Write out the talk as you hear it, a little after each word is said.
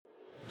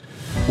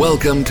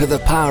Welcome to the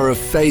Power of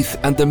Faith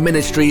and the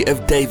ministry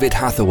of David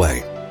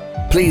Hathaway.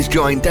 Please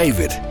join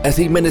David as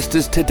he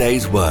ministers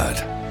today's word.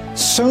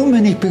 So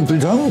many people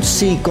don't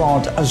see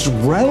God as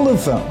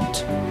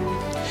relevant.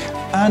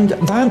 And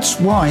that's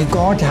why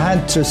God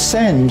had to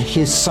send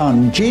his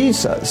son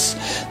Jesus,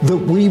 that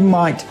we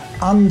might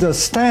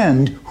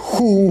understand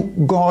who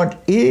God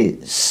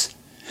is.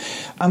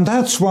 And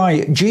that's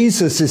why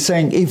Jesus is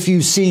saying, if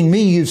you've seen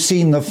me, you've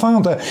seen the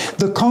Father.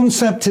 The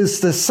concept is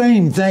the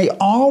same. They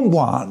are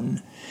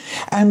one.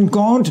 And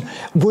God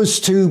was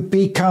to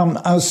become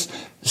as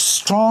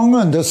strong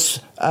and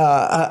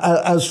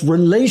as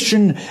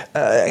relation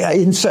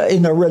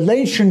in a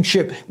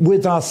relationship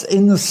with us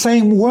in the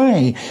same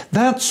way.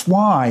 That's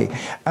why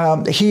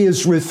he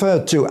is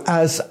referred to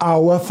as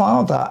our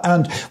Father.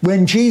 And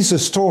when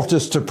Jesus taught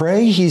us to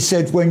pray, he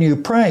said, when you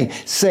pray,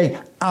 say,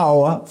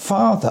 our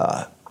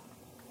Father.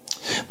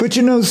 But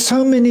you know,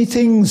 so many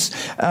things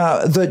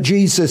that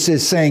Jesus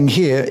is saying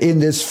here in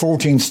this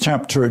 14th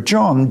chapter of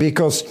John,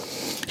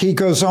 because he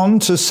goes on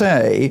to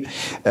say,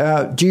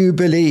 do you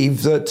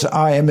believe that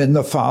I am in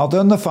the Father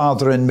and the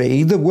Father in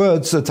me? The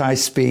words that I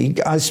speak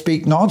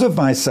not of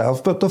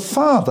myself, but the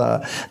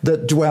Father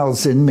that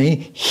dwells in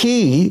me,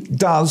 he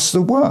does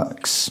the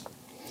works.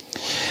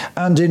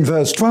 And in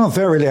verse 12,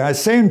 verily I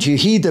say unto you,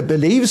 he that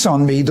believes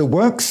on me, the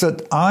works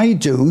that I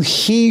do,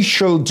 he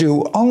shall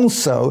do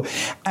also,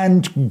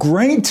 and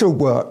greater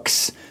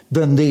works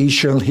than these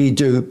shall he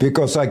do,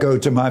 because I go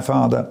to my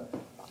Father.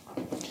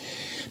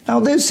 Now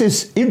this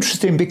is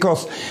interesting,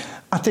 because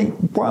I think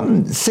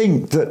one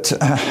thing that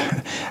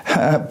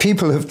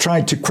people have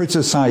tried to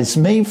criticize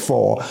me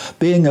for,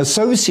 being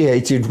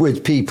associated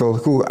with people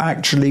who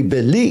actually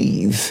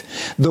believe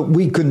that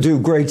we can do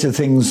greater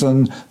things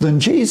than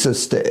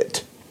Jesus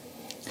did.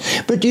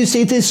 But you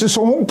see, this is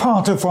all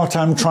part of what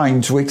I'm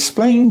trying to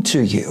explain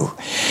to you,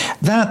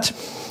 that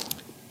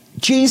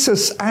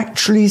Jesus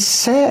actually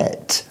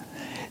said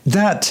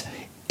that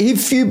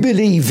if you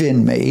believe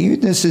in me,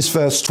 this is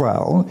verse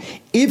 12,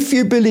 if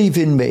you believe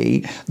in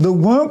me, the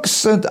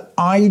works that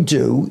I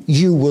do,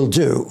 you will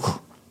do.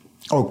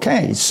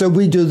 Okay, so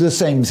we do the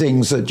same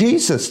things that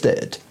Jesus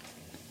did.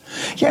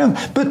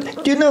 Yeah,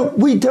 but you know,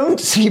 we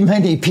don't see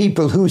many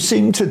people who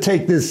seem to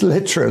take this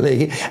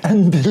literally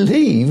and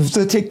believe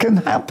that it can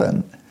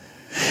happen.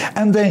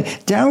 And they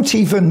doubt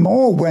even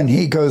more when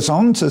he goes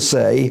on to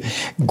say,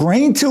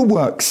 greater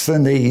works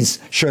than these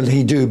shall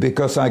he do,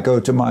 because I go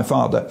to my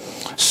Father.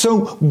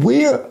 So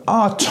we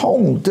are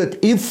told that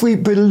if we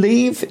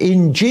believe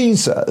in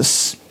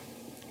Jesus,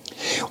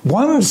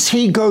 once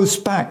he goes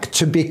back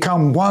to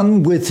become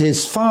one with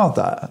his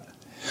Father,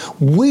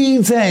 we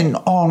then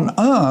on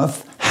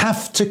earth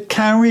have to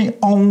carry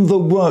on the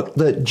work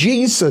that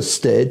Jesus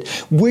did,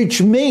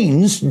 which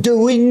means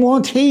doing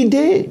what he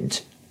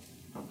did.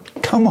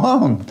 Come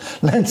on,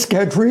 let's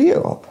get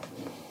real.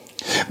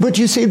 But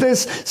you see,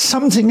 there's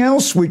something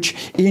else which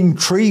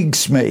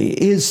intrigues me,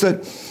 is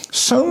that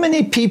so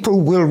many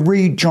people will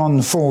read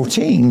John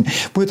 14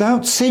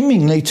 without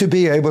seemingly to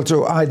be able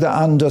to either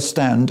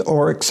understand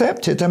or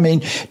accept it. I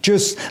mean,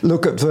 just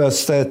look at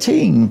verse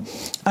 13.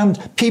 And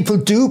people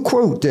do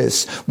quote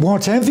this,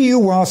 whatever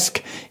you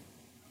ask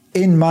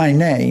in my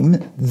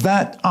name,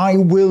 that I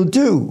will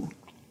do.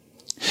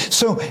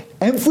 So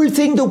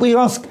everything that we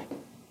ask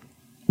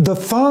the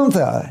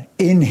Father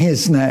in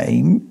his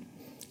name,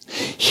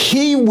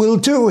 he will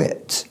do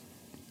it.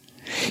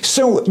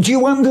 So do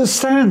you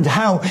understand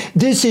how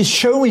this is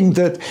showing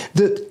that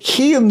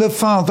he and the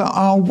Father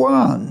are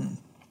one?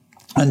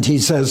 And he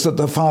says that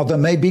the Father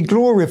may be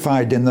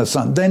glorified in the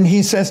Son. Then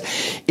he says,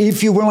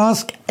 if you will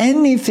ask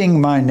anything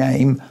in my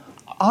name,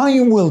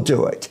 I will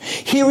do it.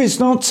 Here is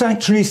not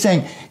actually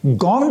saying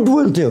God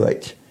will do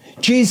it.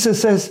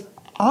 Jesus says,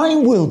 I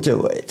will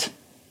do it.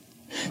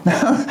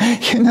 Now,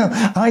 you know,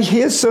 I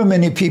hear so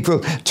many people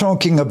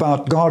talking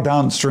about God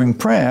answering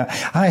prayer.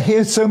 I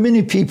hear so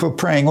many people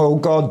praying, oh,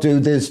 God, do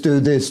this, do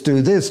this,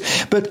 do this.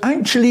 But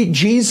actually,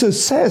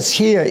 Jesus says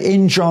here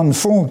in John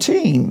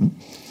 14,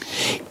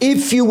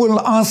 if you will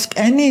ask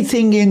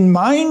anything in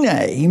my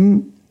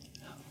name,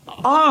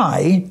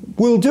 I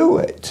will do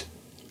it.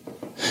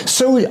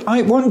 So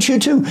I want you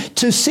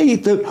to see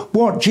that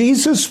what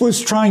Jesus was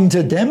trying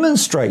to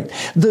demonstrate,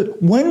 that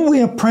when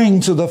we are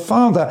praying to the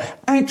Father,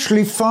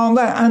 actually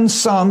Father and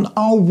Son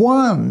are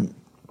one,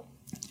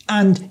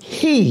 and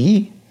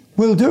he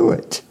will do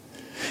it.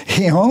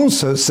 He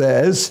also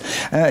says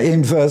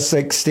in verse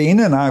 16,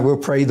 and I will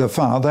pray the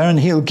Father, and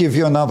he'll give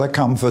you another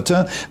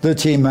comforter, that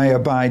he may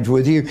abide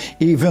with you,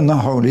 even the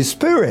Holy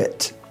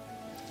Spirit.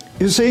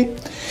 You see?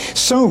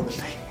 So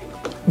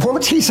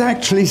what he's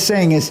actually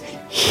saying is,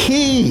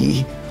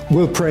 he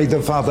will pray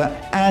the Father,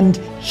 and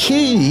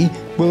he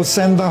will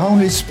send the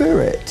Holy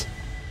Spirit.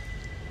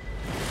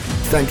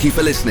 Thank you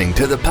for listening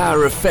to The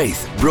Power of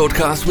Faith,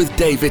 broadcast with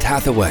David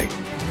Hathaway.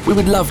 We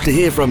would love to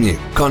hear from you.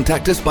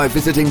 Contact us by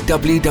visiting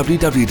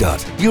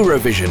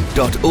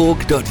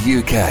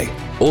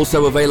www.eurovision.org.uk.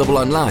 Also available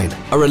online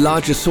are a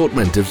large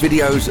assortment of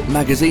videos,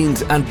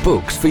 magazines and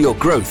books for your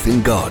growth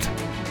in God.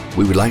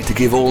 We would like to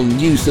give all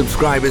new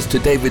subscribers to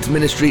David's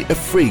ministry a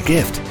free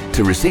gift.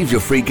 To receive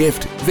your free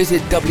gift,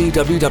 visit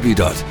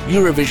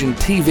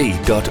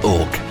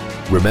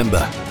www.eurovisiontv.org.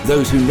 Remember,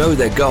 those who know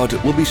their God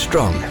will be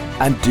strong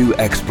and do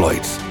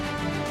exploits.